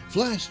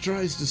 Flash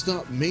tries to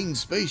stop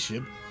Ming's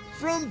spaceship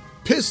from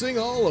pissing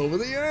all over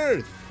the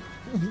Earth.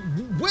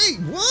 Wait,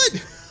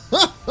 what?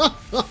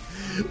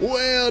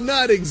 Well,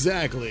 not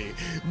exactly.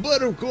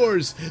 But of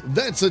course,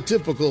 that's a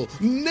typical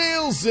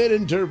Nailsin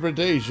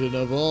interpretation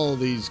of all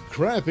these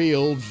crappy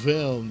old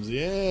films.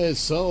 Yes,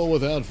 so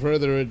without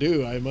further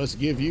ado, I must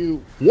give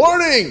you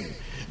warning!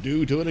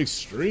 Due to an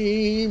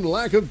extreme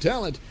lack of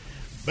talent,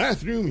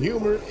 bathroom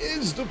humor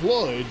is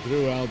deployed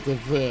throughout the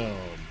film.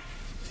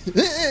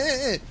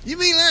 You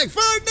mean like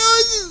fart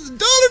noises and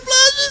toilet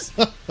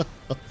flushes?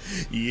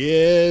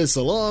 Yes,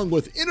 along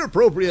with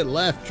inappropriate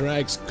laugh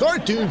tracks,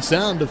 cartoon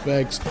sound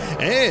effects,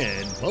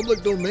 and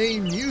public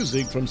domain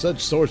music from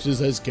such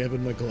sources as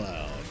Kevin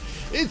MacLeod.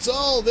 It's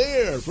all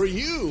there for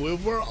you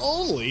for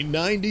only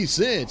 90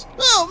 cents.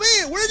 Oh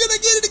man, we're gonna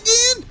get it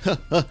again?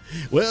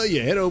 Well,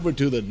 you head over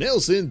to the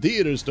Nailsin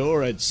Theater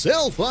Store at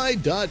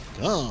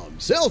sellfy.com.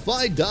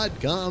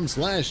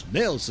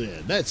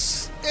 Sellfy.com/Nailsin.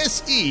 That's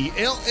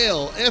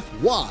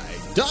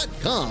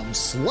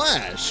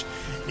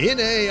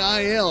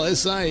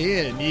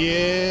SELLFY.com/NAILSIN.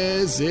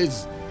 Yes,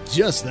 it's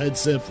just that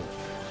simple.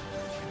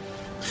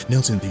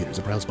 Nailsin Theater is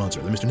a proud sponsor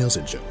of the Mr.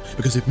 Nailsin Show,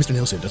 because if Mr.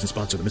 Nailsin doesn't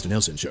sponsor the Mr.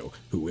 Nailsin Show,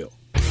 who will?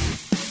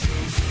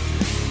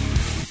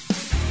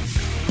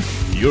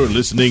 You're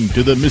listening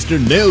to the Mr.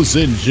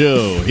 Nailsin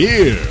Show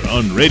here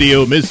on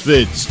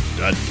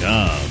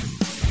RadioMisfits.com.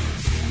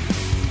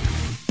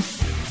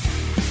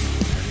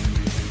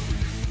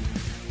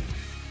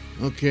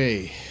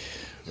 Okay,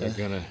 we're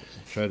gonna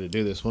try to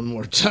do this one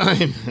more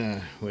time.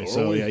 We're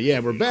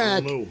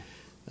back.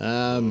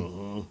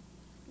 Well,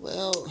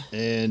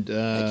 and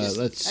I'm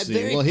let's see.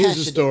 very Well, here's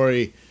the passionate.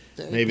 story.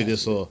 Very Maybe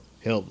this passionate. will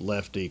help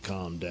Lefty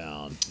calm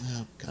down.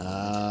 Oh,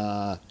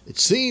 God. It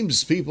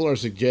seems people are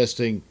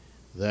suggesting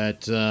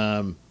that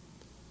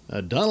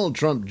Donald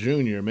Trump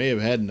Jr. may have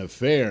had an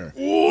affair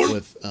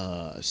with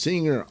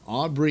singer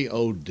Aubrey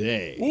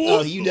O'Day.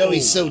 Oh, you know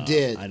he's so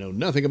dead. I know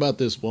nothing about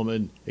this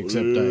woman,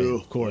 except I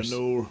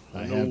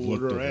have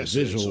looked at her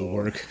visual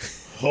work.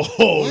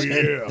 Oh,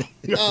 yeah.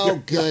 Oh,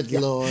 good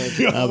Lord.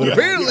 But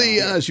apparently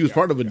she was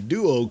part of a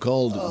duo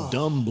called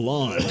Dumb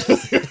Blonde.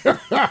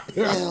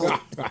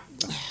 Well,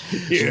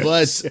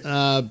 But,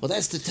 well,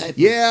 that's the type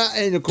yeah,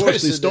 and of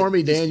course the Person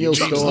Stormy that- Daniels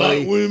Just story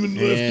like women,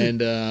 Lefty.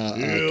 and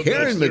Yeah,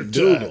 Karen that's their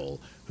McDougal,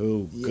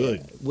 who,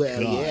 good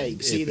Well, God, yeah, you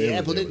can see if the ever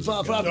apple there didn't was a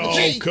fall God. from the Oh,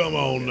 tree. come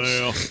on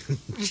now.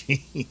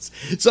 Jeez.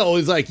 So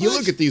it's like, you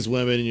look at these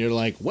women and you're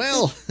like,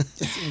 well,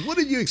 what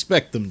did you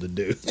expect them to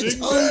do? That's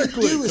all you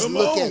do is Come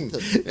look on. at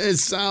them. And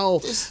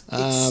so, Just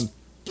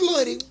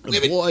exploiting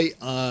women. boy,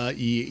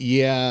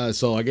 yeah,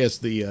 so I guess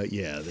the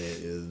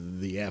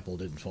apple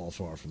didn't fall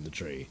far from the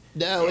tree.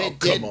 No, Oh, it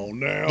come didn't. on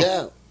now.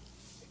 No.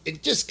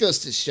 It just goes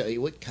to show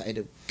you what kind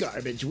of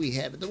garbage we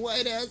have in the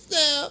White House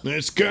now.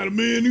 That's the kind of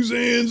man whose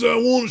hands I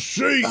want to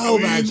shake. Oh,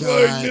 my It's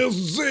God. like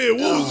Nelson said,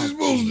 what is he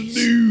supposed to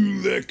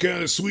do? That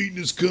kind of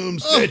sweetness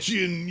comes at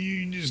you, and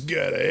you just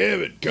gotta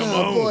have it. Come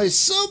Oh on. boy,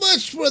 so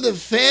much for the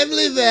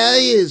family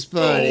values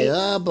party.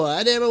 Oh boy,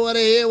 I never want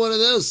to hear one of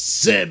those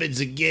sermons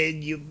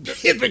again, you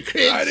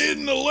hypocrites. I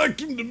didn't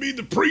elect him to be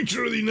the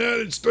preacher of the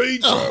United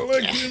States. I Oh,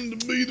 elected him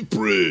to be the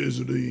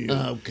president.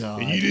 Oh,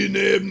 God. And you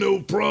didn't have no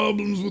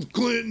problems with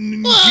Clinton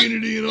and What?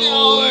 Kennedy and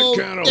all No,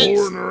 that kind of that's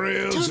whoring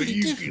around, so totally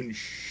you different. can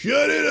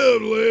shut it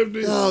up,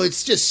 Lefty. Oh,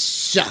 it's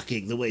just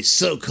shocking the way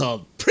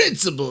so-called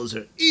principles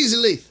are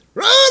easily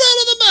thrown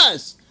out of the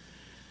bus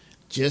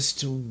just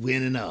to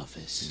win an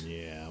office.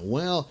 Yeah,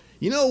 well,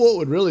 you know what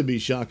would really be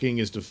shocking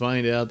is to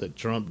find out that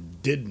Trump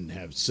didn't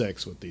have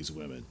sex with these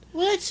women.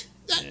 What?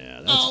 Yeah,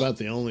 that's Oh. about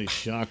the only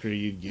shocker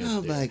you'd get.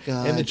 Oh, there. my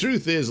God. And the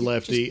truth is,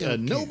 Lefty, just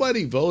don't care.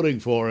 nobody voting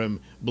for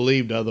him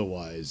believed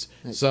otherwise.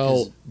 That's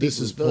So because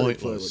this people is voted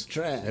for pointless. it were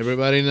trash.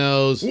 Everybody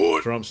knows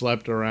What? Trump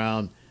slept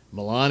around.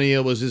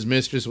 Melania was his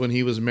mistress when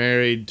he was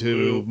married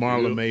to Well,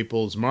 Marla yeah.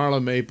 Maples.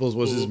 Marla Maples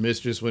was his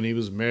mistress when he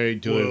was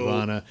married to Well,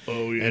 Ivana.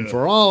 oh, yeah. And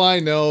for all I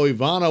know,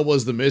 Ivana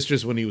was the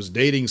mistress when he was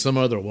dating some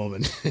other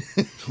woman.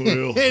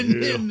 Well,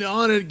 and, yeah. and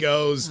on it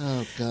goes.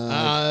 Oh,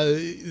 God.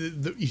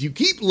 If you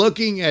keep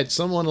looking at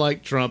someone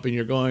like Trump and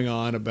you're going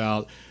on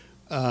about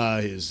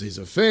his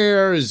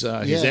affairs,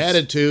 his Yes.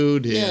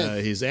 attitude,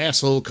 Yes. his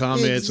asshole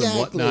comments and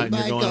whatnot, and My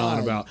you're going on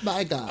God. about,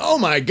 My God. oh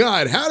my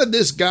God, how did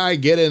this guy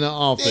get into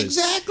office?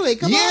 Exactly.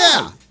 Come yeah,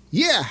 on.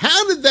 yeah.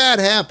 How did that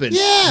happen?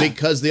 Yeah.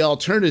 Because the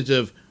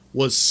alternative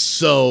was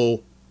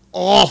so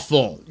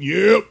awful.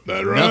 Yep,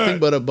 that's right. Nothing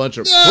but a bunch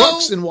of No.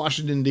 crooks in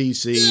Washington,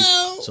 D.C.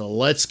 No. So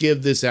let's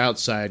give this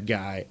outside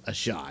guy a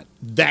shot.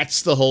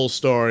 That's the whole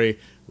story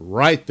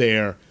right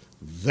there.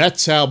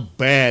 That's how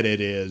bad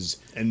it is.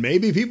 And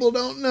maybe people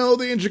don't know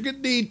the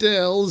intricate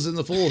details and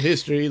the full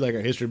history, like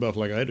a history buff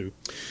like I do.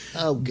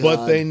 Oh, God.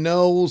 But they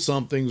know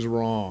something's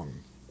wrong.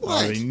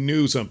 What? Or they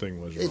knew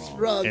something was wrong. It's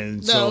wrong.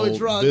 And No, so it's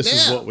wrong this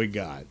is now. what we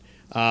got.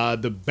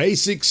 The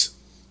basics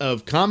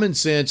of common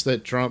sense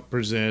that Trump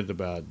presented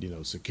about,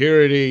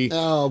 security.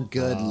 Oh,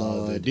 good The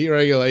Lord.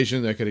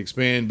 deregulation that could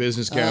expand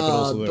business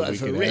capital so that but we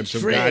for could have rich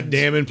some friends.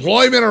 goddamn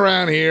employment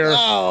around here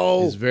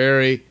Oh. is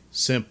very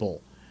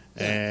simple.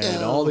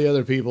 And all the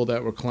other people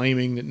that were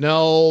claiming that,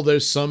 no,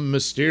 there's some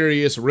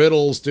mysterious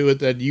riddles to it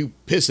that you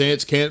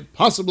pissants can't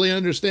possibly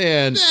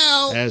understand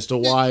No. as to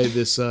why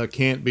this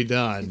can't be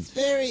done. It's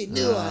very very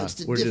nuanced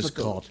and we're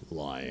difficult. just caught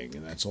lying,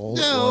 and that's all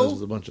No. it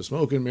was a bunch of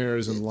smoke and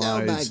mirrors and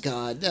lies. Oh, my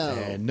God, no.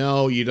 And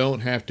no, you don't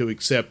have to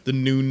accept the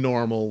new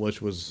normal,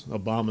 which was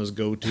Obama's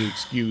go-to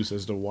excuse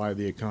as to why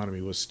the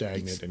economy was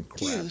stagnant and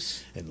crap.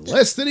 Excuse? In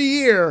less than a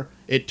year,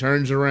 it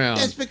turns around.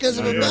 That's because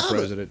of under Obama.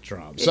 President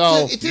Trump. It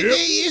So, took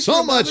 8 years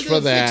so for much Obama for to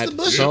that. fix the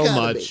Bush So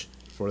economy. much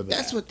for that.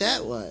 That's what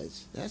that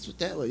was. That's what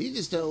that was. You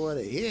just don't want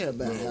to hear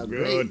about how God.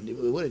 great,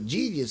 what a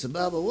genius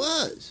Obama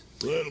was.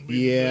 That'll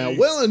be Yeah, nice.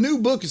 well, a new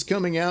book is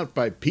coming out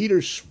by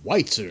Peter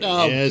Schweitzer.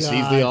 Oh, yes, he's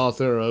God. the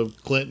author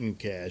of Clinton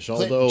Cash.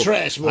 Although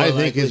trash, more I think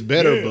likely. his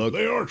better Yeah, book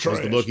they are was the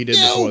trash. book he did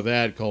No. before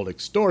that called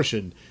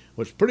Extortion,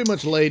 which pretty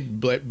much laid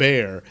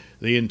bare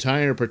the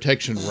entire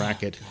protection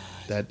racket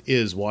that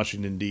is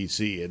Washington,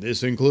 D.C. And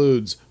this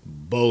includes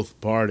both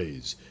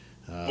parties.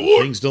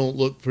 Things don't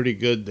look pretty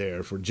good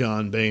there for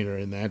John Boehner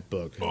in that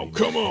book. Oh,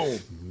 come on.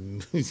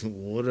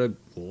 what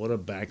a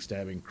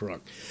backstabbing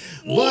crook.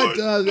 What?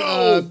 But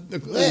No.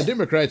 the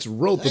Democrats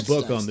wrote the That's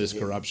book nice on this to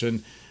hear.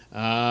 corruption.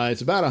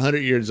 It's about 100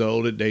 years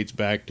old. It dates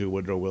back to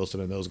Woodrow Wilson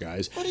and those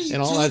guys What are you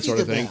and all that sort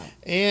of talking thing.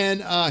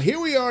 about? And here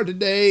we are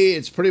today.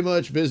 It's pretty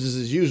much business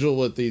as usual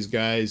with these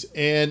guys.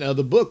 And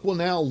the book will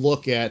now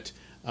look at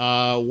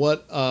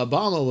what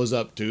Obama was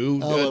up to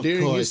Of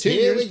during course. his tenure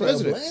Here as we go.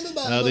 president. Blame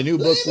Obama. The new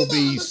book Blame will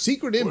be Obama.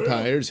 Secret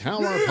Empires,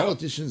 How Our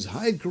Politicians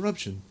Hide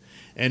Corruption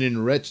and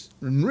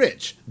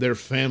enrich their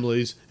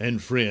families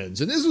and friends.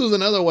 And this was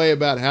another way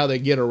about how they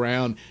get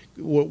around,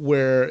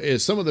 where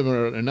some of them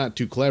are not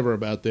too clever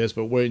about this,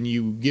 but when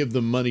you give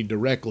them money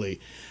directly,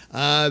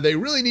 they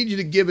really need you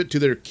to give it to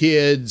their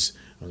kids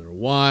or their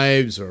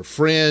wives or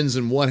friends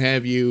and what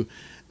have you.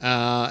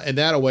 And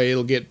that way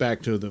it'll get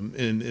back to them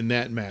in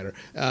that matter.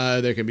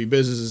 There can be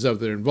businesses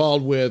that they're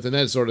involved with and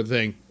that sort of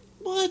thing.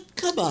 What?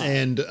 Come on.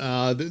 And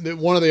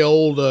one of the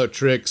old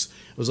tricks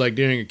was like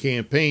during a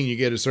campaign, you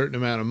get a certain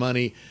amount of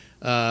money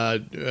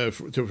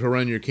to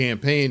run your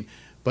campaign,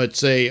 but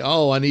say,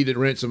 oh, I need to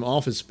rent some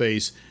office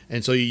space.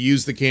 And so you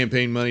use the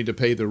campaign money to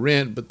pay the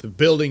rent, but the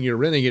building you're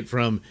renting it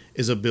from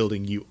is a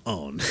building you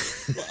own.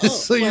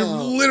 So you're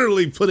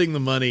literally putting the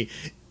money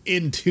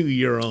into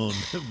your own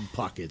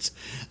pockets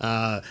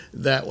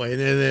that way.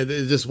 And then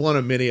there's just one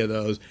of many of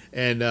those.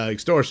 And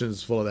Extortion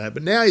is full of that.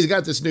 But now he's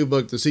got this new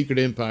book, The Secret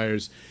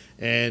Empires.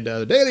 And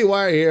the Daily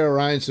Wire here,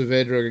 Ryan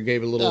Saavedra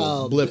gave a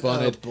little blip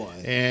on it.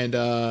 Boy.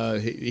 And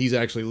he's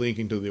actually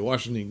linking to the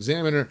Washington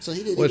Examiner, So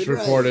he didn't which even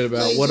write. reported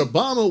about Lazy. what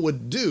Obama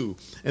would do.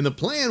 And the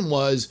plan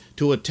was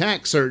to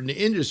attack certain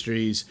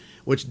industries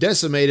which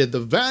decimated the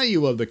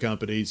value of the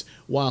companies,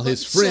 while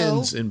his So?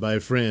 friends, and by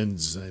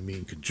friends I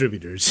mean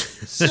contributors,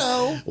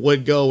 So?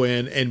 would go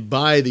in and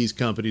buy these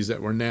companies that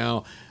were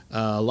now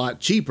a lot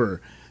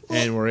cheaper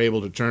and were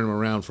able to turn them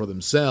around for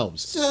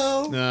themselves.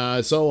 So?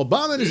 So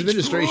Obama and his It's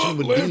administration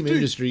would corrupt, deem Lefty.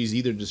 industries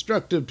either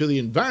destructive to the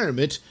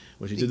environment,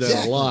 which he did that a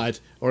Exactly. lot,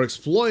 or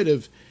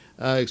exploitative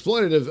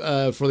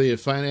for the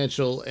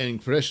financial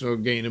and professional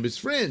gain of his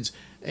friends,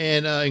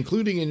 and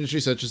including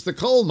industries such as the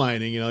coal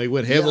mining. He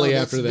went heavily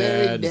that's after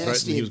very that, and threatened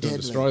nasty he was and going to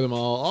deadly. destroy them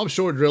all.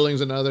 Offshore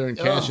drilling's another, and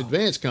cash Oh.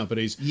 advance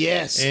companies.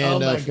 Yes. And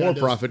Oh, my God,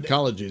 for-profit those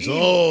colleges.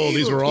 evil, These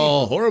evil were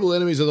all people. horrible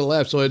enemies of the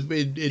left, so it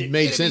made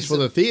sense enemies for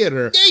the of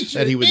theater nature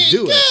that he would and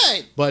do it.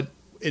 mankind. But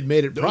it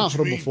made it Don't you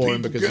profitable mean for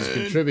him people because his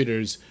can?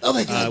 contributors Oh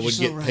my God, would you're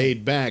so get right.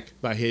 paid back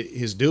by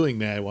his doing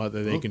that, while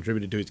they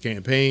contributed to his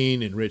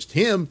campaign, enriched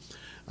him.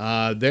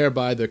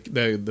 Thereby, the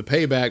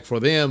payback for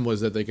them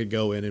was that they could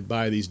go in and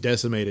buy these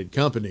decimated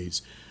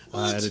companies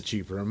at a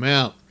cheaper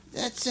amount.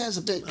 That sounds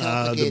a bit The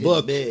complicated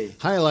book to me.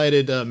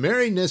 highlighted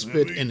Mary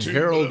Nesbitt believe and too,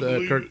 Harold I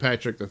believe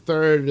Kirkpatrick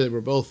III. They were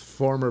both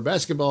former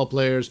basketball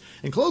players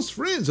and close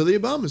friends of the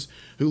Obamas,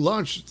 who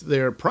launched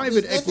their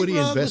private There's nothing equity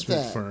wrong with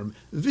investment that. firm,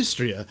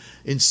 Vistria,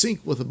 in sync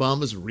with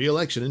Obama's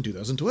re-election in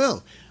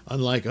 2012.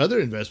 Unlike other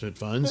investment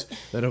funds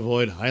that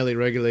avoid highly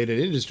regulated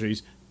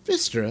industries,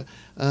 Vistra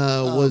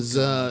was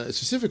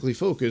specifically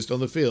focused on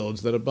the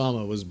fields that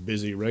Obama was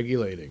busy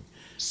regulating.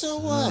 So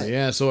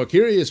what? So a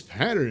curious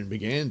pattern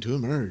began to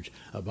emerge.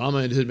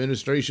 Obama and his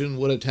administration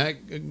would attack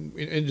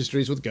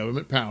industries with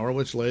government power,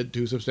 which led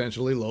to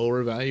substantially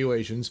lower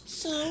valuations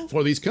So?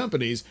 for these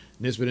companies.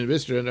 Nisbet and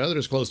Vistra and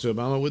others close to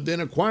Obama would then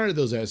acquire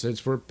those assets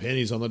for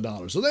pennies on the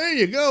dollar. So there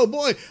you go,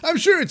 boy. I'm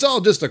sure it's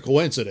all just a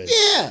coincidence.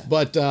 Yeah.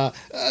 But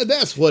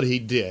that's what he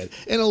did.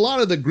 And a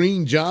lot of the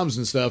green jobs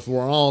and stuff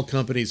were all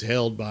companies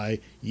held by,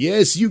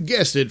 yes, you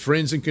guessed it,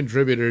 friends and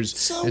contributors.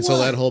 So and so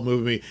what? that whole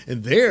movie,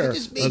 and there, That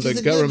just means the he's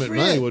a good government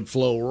friend. money would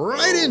flow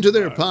right into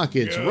their my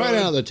pockets, God. right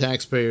out of the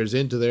taxpayers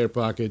into their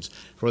pockets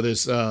for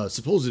this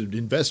supposed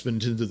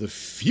investment into the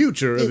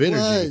future of It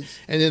energy. was.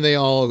 And then they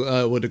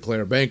all would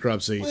declare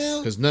bankruptcy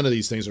Well- because none of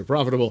these things are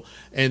profitable,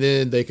 and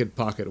then they could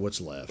pocket what's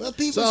left. Well,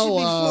 people so, should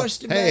be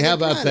forced to buy hey, how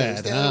their about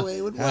products. that? That Huh? way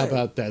it would How work.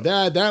 about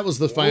that? That was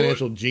the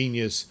financial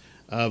genius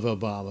of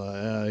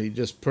Obama. He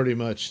just pretty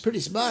much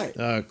Pretty smart.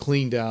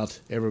 cleaned out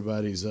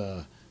everybody's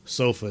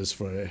sofas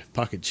for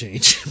pocket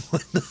change and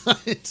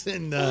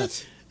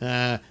whatnot.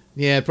 And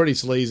Yeah, pretty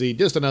sleazy.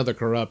 Just another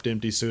corrupt,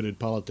 empty-suited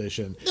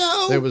politician.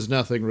 No. There was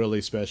nothing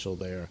really special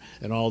there.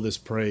 And all this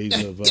praise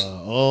of,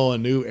 a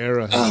new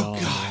era has on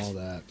and all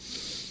that.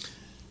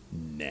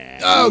 Nah.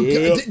 Oh,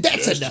 God.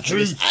 That's enough of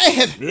this. I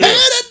have had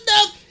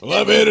enough. Well,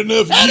 I've had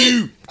enough of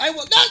you. I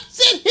will not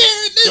sit here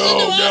and listen to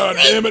God our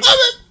damn it.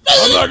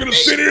 great I'm not going to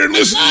sit here and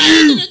listen to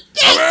you.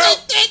 I'm out.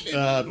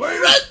 Run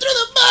through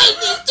the mud.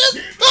 It's just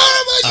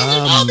horrible. You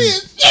should all be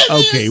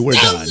ashamed. Okay, we're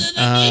done.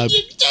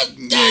 You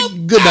just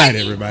don't. Good night,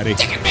 everybody.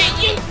 Take it,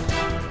 man, you.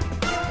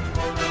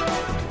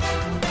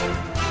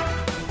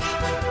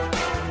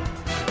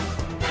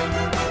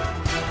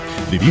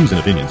 The views and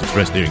opinions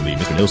expressed during the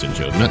Mr. Nailsin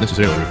show do not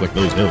necessarily reflect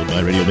those held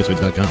by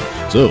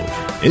weapons.Cambridge. So,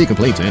 any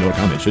complaints and or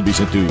comments should be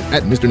sent to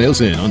 @Mr.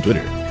 Nailsin on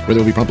Twitter, where they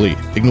will be promptly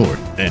ignored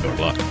and or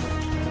blocked.